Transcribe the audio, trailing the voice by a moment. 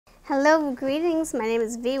Hello, greetings. My name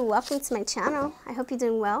is V. Welcome to my channel. I hope you're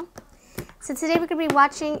doing well. So today we're going to be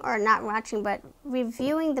watching, or not watching, but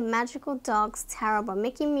reviewing the Magical Dogs Tarot by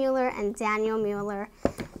Mickie Mueller and Daniel Mueller.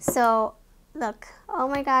 So look, oh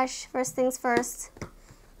my gosh, first things first,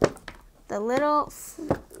 the little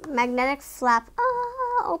magnetic flap,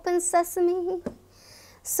 open sesame.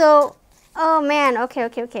 So, oh man, okay,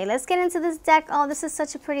 let's get into this deck. Oh, this is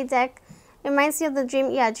such a pretty deck. It reminds me of the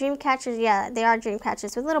dream catchers. Yeah, they are dream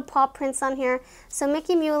catchers with little paw prints on here. So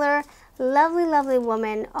Mickie Mueller, lovely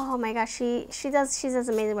woman. Oh my gosh, she does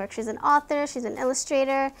amazing work. She's an author, she's an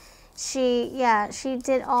illustrator. She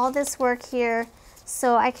did all this work here.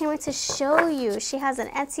 So I can't wait to show you. She has an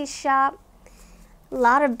Etsy shop. A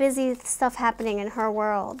lot of busy stuff happening in her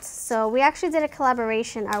world. So we actually did a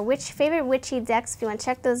collaboration, our favorite witchy decks. If you want to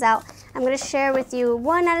check those out, I'm going to share with you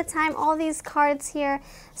one at a time all these cards here.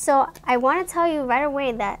 So I want to tell you right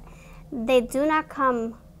away that they do not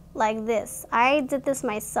come like this. I did this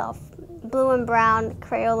myself. Blue and brown,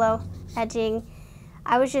 Crayola edging.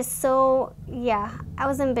 I was just so, I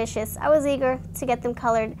was ambitious. I was eager to get them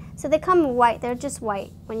colored. So they come white. They're just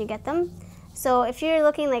white when you get them. So if you're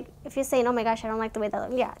looking like, if you're saying, oh my gosh, I don't like the way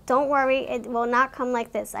that looks, don't worry, it will not come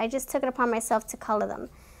like this. I just took it upon myself to color them.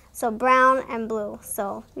 So brown and blue.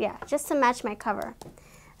 So yeah, just to match my cover.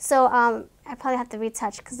 So I probably have to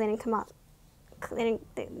retouch because they didn't come out.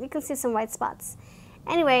 You can see some white spots.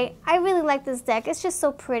 Anyway, I really like this deck. It's just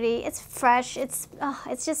so pretty. It's fresh. It's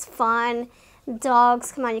just fun.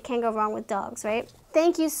 Dogs, come on, you can't go wrong with dogs, right?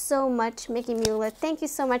 Thank you so much, Mickie Mueller. Thank you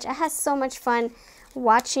so much. I had so much fun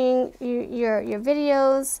watching your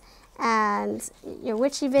videos and your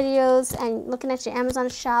witchy videos and looking at your Amazon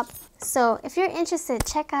shop. So if you're interested,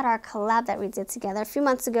 check out our collab that we did together a few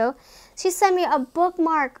months ago. She sent me a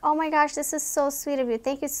bookmark. Oh my gosh, this is so sweet of you.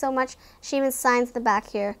 Thank you so much. She even signs the back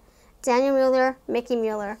here. Daniel Mueller, Mickie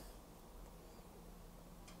Mueller.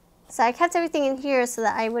 So I kept everything in here so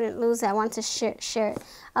that I wouldn't lose it. I wanted to share it.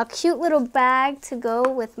 A cute little bag to go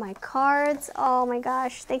with my cards. Oh my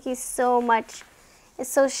gosh, thank you so much. It's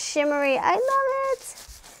so shimmery. I love it.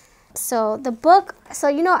 So the book, so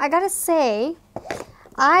you know, I gotta say,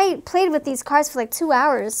 I played with these cards for like 2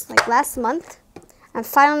 hours, like last month. I'm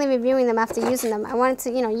finally reviewing them after using them. I wanted to,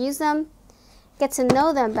 use them, get to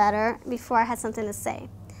know them better before I had something to say.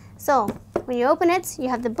 So when you open it, you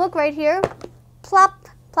have the book right here. Plop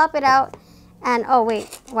it out. And oh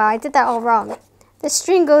wait, wow, I did that all wrong. The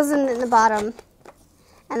string goes in the bottom.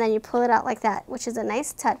 And then you pull it out like that, which is a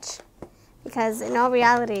nice touch. Because in all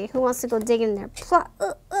reality, who wants to go dig in there? Plop,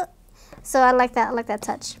 So I like that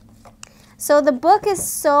touch. So the book is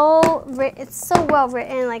it's so well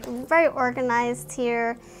written, like very organized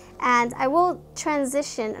here. And I will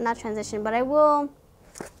but I will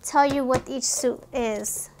tell you what each suit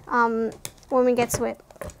is when we get to it.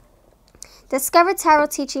 Discover tarot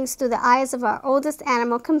teachings through the eyes of our oldest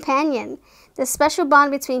animal companion. The special bond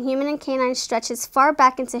between human and canine stretches far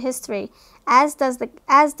back into history, as does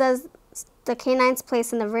the canine's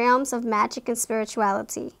place in the realms of magic and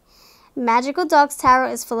spirituality. Magical Dogs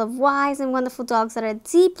Tarot is full of wise and wonderful dogs that are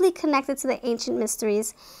deeply connected to the ancient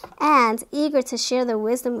mysteries and eager to share their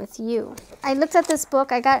wisdom with you. I looked at this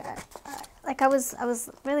book. I was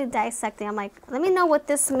really dissecting. I'm like, let me know what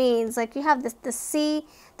this means. Like you have the sea,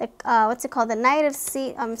 what's it called? The Knight of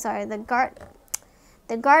Sea. I'm sorry,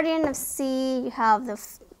 the Guardian of Sea. You have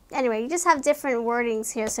anyway, you just have different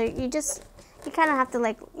wordings here. So you kind of have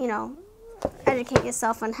to educate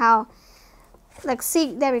yourself on how,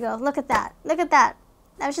 see, there we go. Look at that.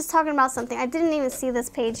 I was just talking about something. I didn't even see this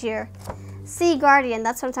page here. Sea Guardian,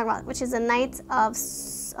 that's what I'm talking about, which is the Knight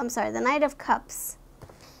of Cups.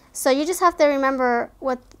 So you just have to remember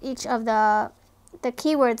what each of the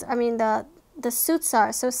keywords, the suits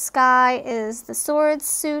are. So Sky is the Swords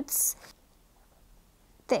suits.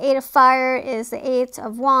 The Eight of Fire is the Eight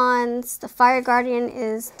of Wands. The Fire Guardian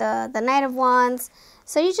is the Knight of Wands.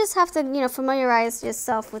 So you just have to, familiarize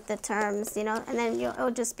yourself with the terms, and then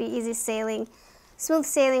it'll just be easy sailing, smooth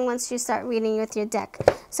sailing once you start reading with your deck.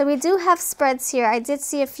 So we do have spreads here. I did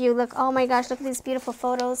see a few. Look, oh my gosh, look at these beautiful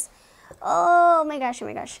photos. Oh my gosh.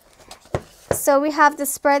 So we have the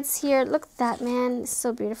spreads here. Look at that, man. It's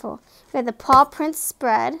so beautiful. We have the paw print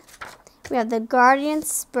spread. We have the Guardian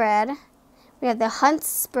spread. We have the Hunt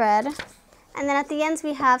spread. And then at the end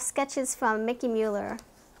we have sketches from Mickie Mueller.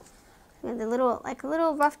 And the little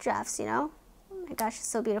rough drafts, Oh my gosh, it's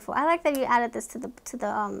so beautiful. I like that you added this to the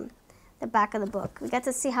back of the book. We get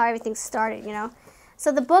to see how everything started,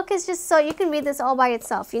 So the book is just so you can read this all by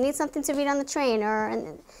itself. You need something to read on the train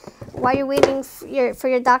or while you're waiting for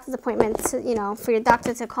your doctor's appointment, to, you know, for your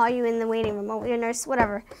doctor to call you in the waiting room or your nurse,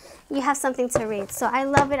 whatever. You have something to read. So I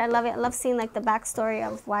love it. I love it. I love seeing like the backstory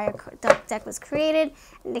of why a deck was created.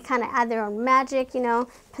 And they kind of add their own magic, you know,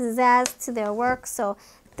 pizzazz to their work. So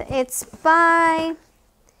it's by,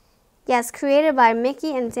 yes, created by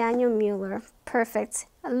Mickie and Daniel Mueller. Perfect.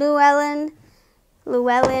 Llewellyn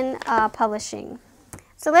Publishing.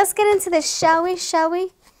 So let's get into this, shall we?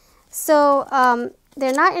 So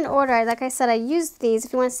they're not in order. Like I said, I used these.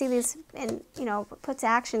 If you want to see these and, you know, put to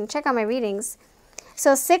action, check out my readings.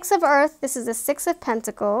 So 6 of Earth, this is the 6 of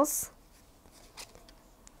Pentacles.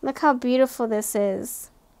 Look how beautiful this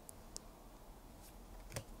is.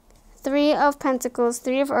 3 of Pentacles,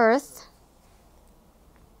 3 of Earth.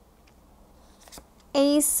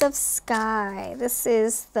 Ace of Sky. This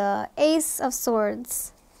is the Ace of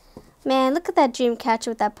Swords. Man, look at that dream catcher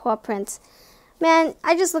with that paw print. Man,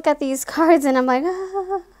 I just look at these cards and I'm like,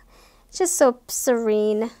 ah, it's just so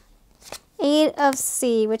serene. 8 of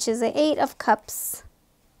Sea, which is the 8 of Cups.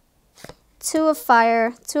 2 of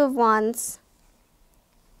Fire, 2 of Wands.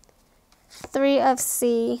 3 of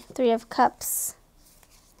Sea, 3 of Cups.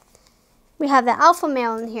 We have the alpha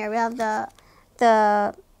male in here. We have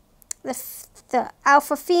the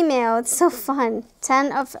alpha female. It's so fun.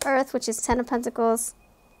 10 of Earth, which is 10 of Pentacles.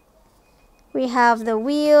 We have the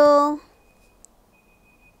Wheel,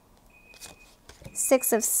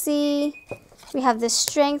 6 of Sea. We have the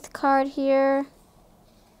Strength card here,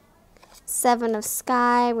 7 of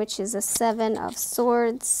Sky, which is a 7 of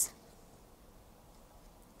Swords.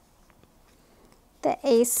 The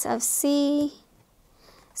Ace of Sea.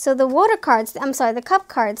 So the water cards, I'm sorry, the cup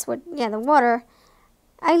cards, the water.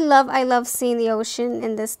 I love seeing the ocean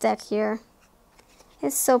in this deck here.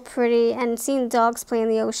 It's so pretty, and seeing dogs play in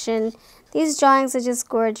the ocean. These drawings are just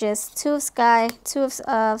gorgeous. 2 of Sky, 2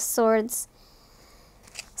 of Swords.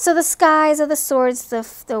 So the skies are the swords,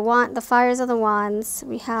 the fires are the wands.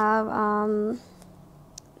 We have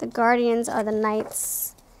the guardians are the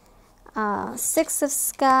knights. 6 of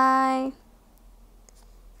Sky.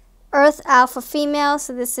 Earth alpha female,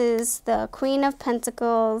 so this is the Queen of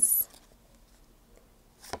Pentacles.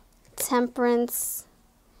 Temperance.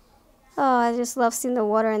 Oh, I just love seeing the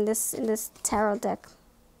water in this tarot deck.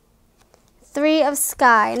 3 of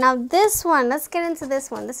Sky. Now this one, let's get into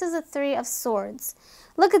this one. This is a 3 of Swords.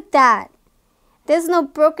 Look at that. There's no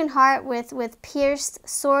broken heart with pierced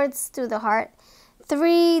swords through the heart.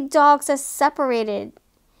 3 dogs are separated.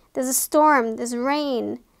 There's a storm. There's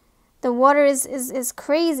rain. The water is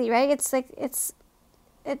crazy, right? It's like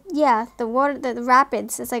the water, the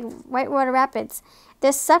rapids. It's like whitewater rapids.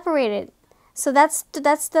 They're separated. So that's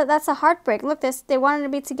a heartbreak. Look, they wanted to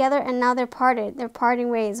be together and now they're parted. They're parting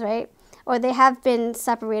ways, right? Or they have been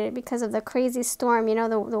separated because of the crazy storm, you know,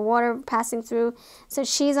 the water passing through. So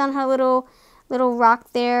she's on her little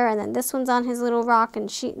rock there, and then this one's on his little rock, and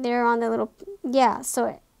they're on the little, yeah.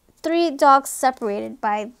 So 3 dogs separated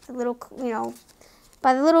by the little, you know,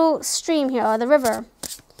 by the little stream here, or the river.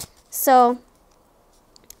 So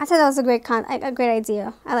I thought that was a great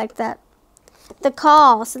idea. I like that. The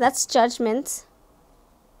Call, so that's Judgment.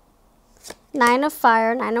 9 of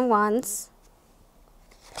Fire, 9 of Wands.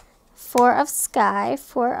 4 of Sky,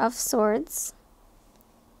 4 of Swords.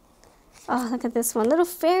 Oh, look at this one. Little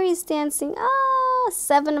fairies dancing. Oh,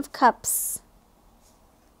 7 of Cups.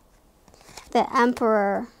 The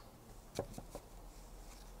Emperor.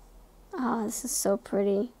 Oh, this is so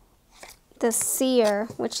pretty. The Seer,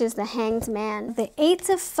 which is the Hanged Man. The 8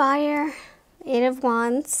 of Fire, 8 of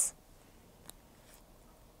Wands.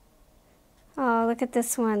 Oh, look at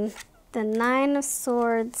this one. The 9 of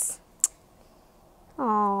Swords.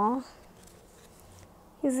 Oh.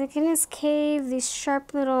 He's like in his cave, these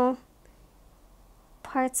sharp little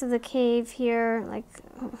parts of the cave here, like,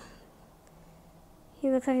 oh.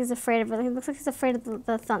 He looks like he's afraid of it. He looks like he's afraid of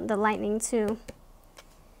the lightning too.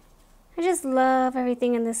 I just love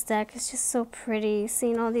everything in this deck. It's just so pretty,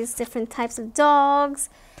 seeing all these different types of dogs,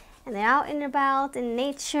 and they're out and about in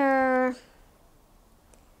nature.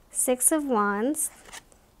 6 of Wands,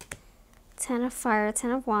 10 of Fire,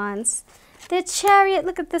 10 of Wands. The Chariot,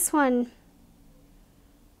 look at this one.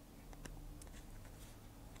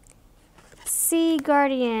 Sea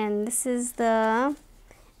Guardian, this is the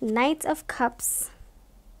Knight of Cups.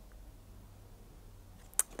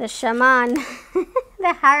 The Shaman,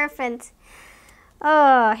 the Hierophant.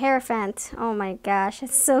 Oh, Hierophant. Oh my gosh,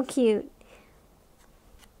 it's so cute.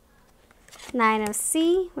 9 of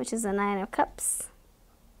Sea, which is the 9 of Cups.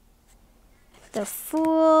 The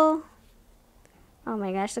Fool. Oh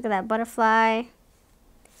my gosh, look at that butterfly.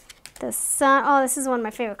 The sun. Oh, this is one of my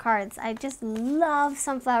favorite cards. I just love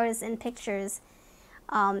sunflowers in pictures.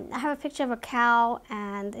 I have a picture of a cow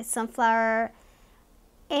and a sunflower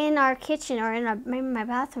in our kitchen or in maybe my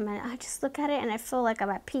bathroom, and I just look at it and I feel like I'm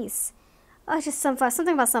at peace. Oh, it's just sunflowers.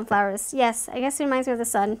 Something about sunflowers. Yes, I guess it reminds me of the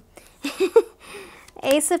sun.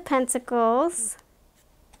 Ace of Pentacles.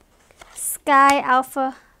 Sky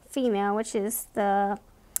Alpha Female, which is the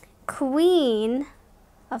Queen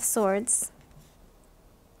of Swords.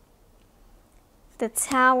 The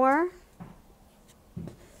Tower.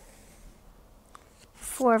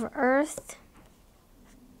 Four of Earth.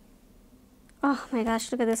 Oh my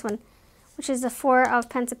gosh, look at this one, which is the Four of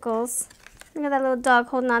Pentacles. Look at that little dog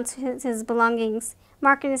holding on to his belongings,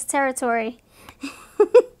 marking his territory.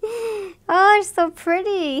 Oh, it's so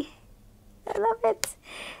pretty. I love it.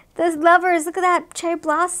 Those lovers, look at that, cherry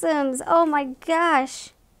blossoms. Oh my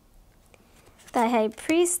gosh. The High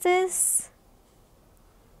Priestess.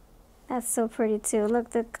 That's so pretty too.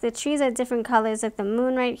 Look, the trees are different colors, like the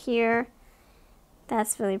moon right here.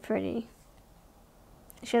 That's really pretty.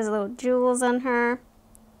 She has little jewels on her.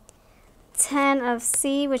 10 of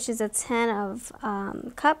C, which is a 10 of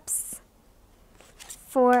cups.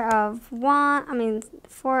 4 of wands.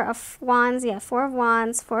 Yeah, 4 of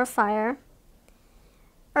wands, 4 of fire.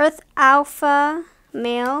 Earth Alpha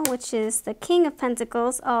Male, which is the King of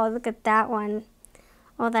Pentacles. Oh, look at that one.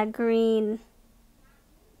 Oh, that green.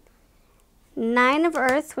 9 of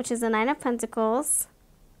Earth, which is the 9 of Pentacles.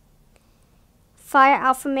 Fire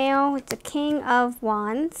Alpha Male with the King of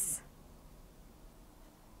Wands.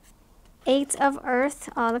 8 of Earth.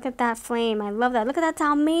 Oh, look at that flame. I love that. Look at that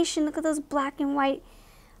Dalmatian. Look at those black and white.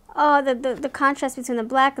 Oh, the contrast between the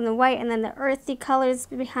black and the white, and then the earthy colors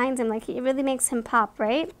behind him. Like, it really makes him pop,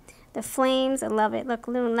 right? The flames. I love it. Look,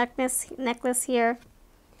 little necklace here.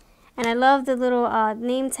 And I love the little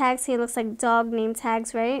name tags here. It looks like dog name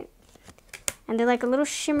tags, right? And they're like a little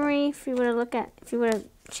shimmery. If you were to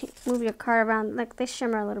move your card around, like they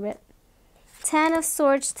shimmer a little bit. 10 of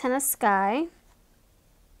Swords, 10 of Sky.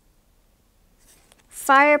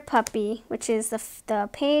 Fire Puppy, which is the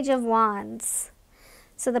Page of Wands.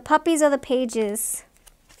 So the puppies are the pages.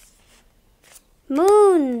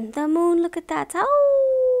 Moon, the moon, look at that.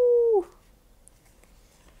 Oh!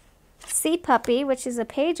 Sea Puppy, which is a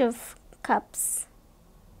Page of Cups.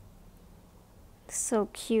 So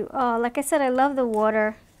cute. Oh, like I said, I love the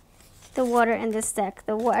water. The water in this deck.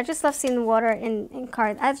 I just love seeing the water in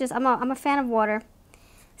cards. I'm a fan of water.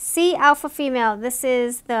 Sea Alpha Female. This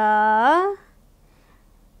is the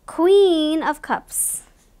Queen of Cups.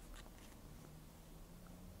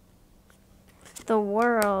 The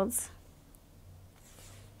World.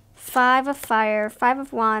 5 of Fire. 5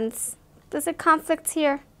 of Wands. There's a conflict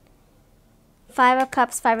here. 5 of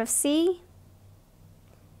Cups. 5 of Sea.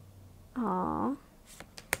 Aww.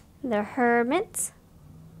 The Hermit.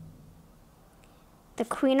 The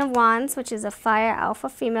Queen of Wands, which is a Fire Alpha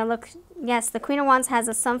Female. Look, yes, the Queen of Wands has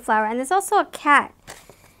a sunflower, and there's also a cat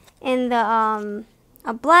in the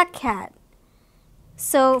a black cat.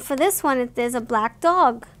 So for this one, there's a black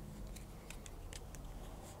dog,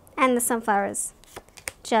 and the sunflowers.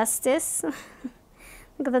 Justice.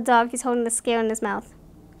 Look at the dog; he's holding the scale in his mouth.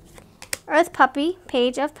 Earth Puppy,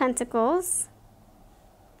 Page of Pentacles.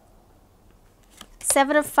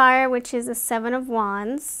 7 of Fire, which is a 7 of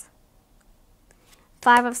Wands.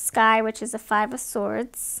 5 of Sky, which is a 5 of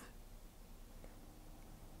Swords.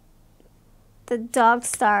 The Dog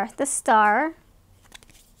Star, the Star.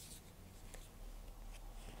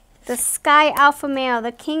 The Sky Alpha Male,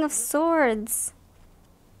 the King of Swords.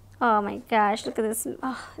 Oh my gosh, look at this.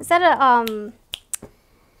 Oh, is that a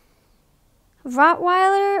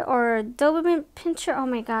Rottweiler or Doberman Pinscher? Oh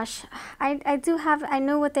my gosh. I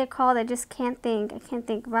know what they're called. I just can't think. I can't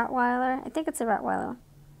think. Rottweiler? I think it's a Rottweiler.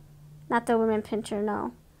 Not Doberman Pinscher,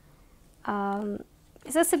 no.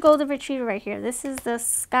 Is this a Golden Retriever right here? This is the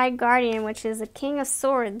Sky Guardian, which is a King of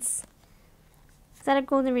Swords. Is that a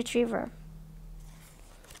Golden Retriever?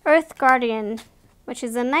 Earth Guardian, which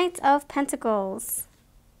is the Knight of Pentacles.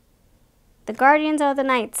 The Guardians are the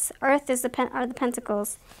Knights. Earth is are the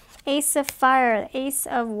Pentacles. Ace of Fire, Ace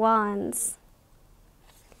of Wands.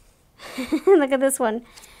 Look at this one.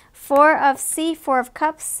 4 of Sea, 4 of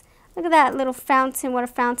Cups. Look at that little fountain, water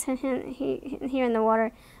fountain here in the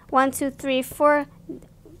water. 1, 2, 3, 4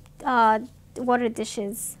 water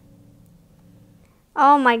dishes.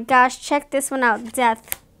 Oh my gosh, check this one out.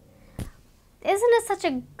 Death. Isn't it such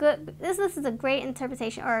a good, this is a great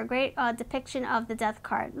interpretation or a great depiction of the Death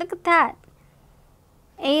card. Look at that.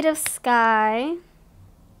 8 of Sky.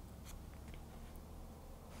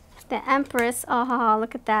 The Empress. Oh,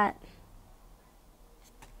 look at that.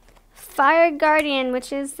 Fire Guardian,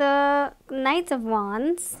 which is the Knight of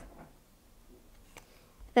Wands.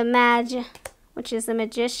 The Mage, which is the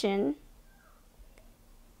Magician.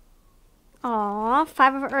 Aw,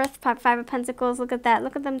 Five of Earth, Five of Pentacles. Look at that.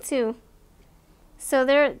 Look at them too. So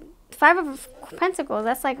they're Five of Pentacles.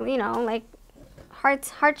 That's like, you know, like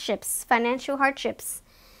hardships, financial hardships.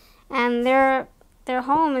 And their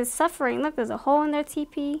home is suffering. Look, there's a hole in their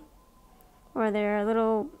teepee, or their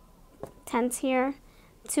little tent here.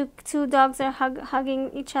 Two dogs are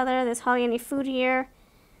hugging each other. There's hardly any food here.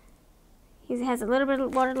 He has a little bit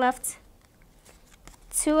of water left.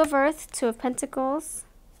 Two of Earth, Two of Pentacles.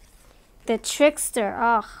 The Trickster.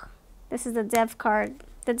 Oh, this is the Dev card.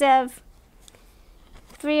 The Dev.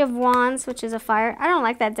 Three of Wands, which is a fire. I don't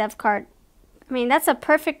like that Dev card. I mean, that's a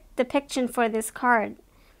perfect depiction for this card.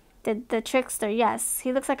 The Trickster, yes.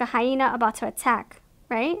 He looks like a hyena about to attack,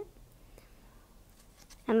 right?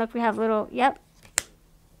 And look, we have little, yep.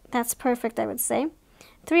 That's perfect, I would say.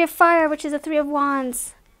 Three of Fire, which is a Three of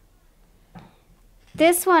Wands.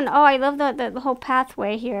 This one, oh, I love the whole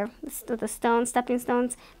pathway here. The stones, stepping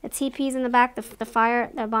stones, the teepees in the back, the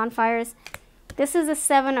fire, the bonfires. This is the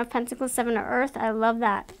Seven of Pentacles, Seven of Earth. I love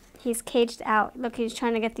that. He's caged out. Look, he's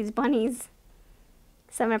trying to get these bunnies.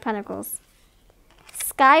 Seven of Pentacles.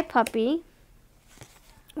 Sky Puppy,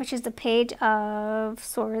 which is the Page of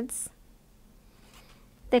Swords.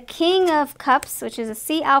 The King of Cups, which is a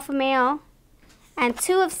Sea Alpha Male. And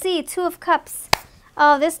Two of Sea, Two of Cups.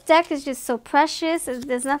 Oh, this deck is just so precious.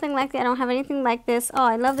 There's nothing like it. I don't have anything like this. Oh,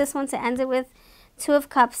 I love this one to end it with. Two of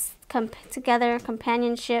Cups together,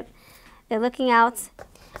 companionship. They're looking out.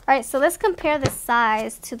 All right, so let's compare the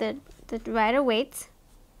size to the Rider-Waite.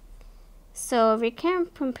 So if we can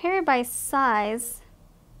compare by size,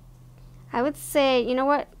 I would say, you know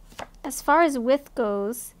what? As far as width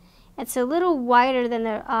goes, it's a little wider than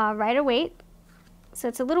the Rider-Waite. So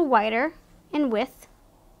it's a little wider in width.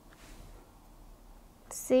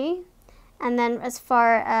 See? And then as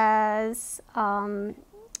far as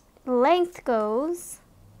length goes,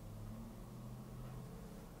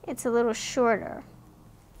 it's a little shorter.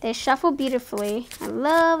 They shuffle beautifully. I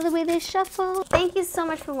love the way they shuffle. Thank you so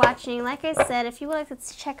much for watching. Like I said, if you would like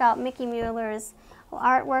to check out Mickie Mueller's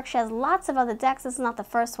artwork, she has lots of other decks. This is not the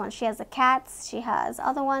first one. She has the cats. She has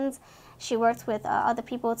other ones. She works with other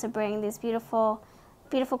people to bring these beautiful,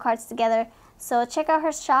 beautiful cards together. So check out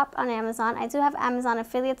her shop on Amazon. I do have Amazon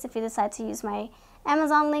affiliates if you decide to use my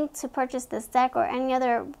Amazon link to purchase this deck or any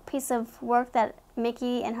other piece of work that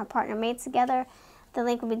Mickie and her partner made together. The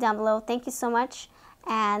link will be down below. Thank you so much.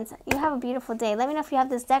 And you have a beautiful day. Let me know if you have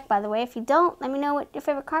this deck, by the way. If you don't, let me know what your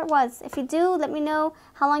favorite card was. If you do, let me know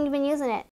how long you've been using it.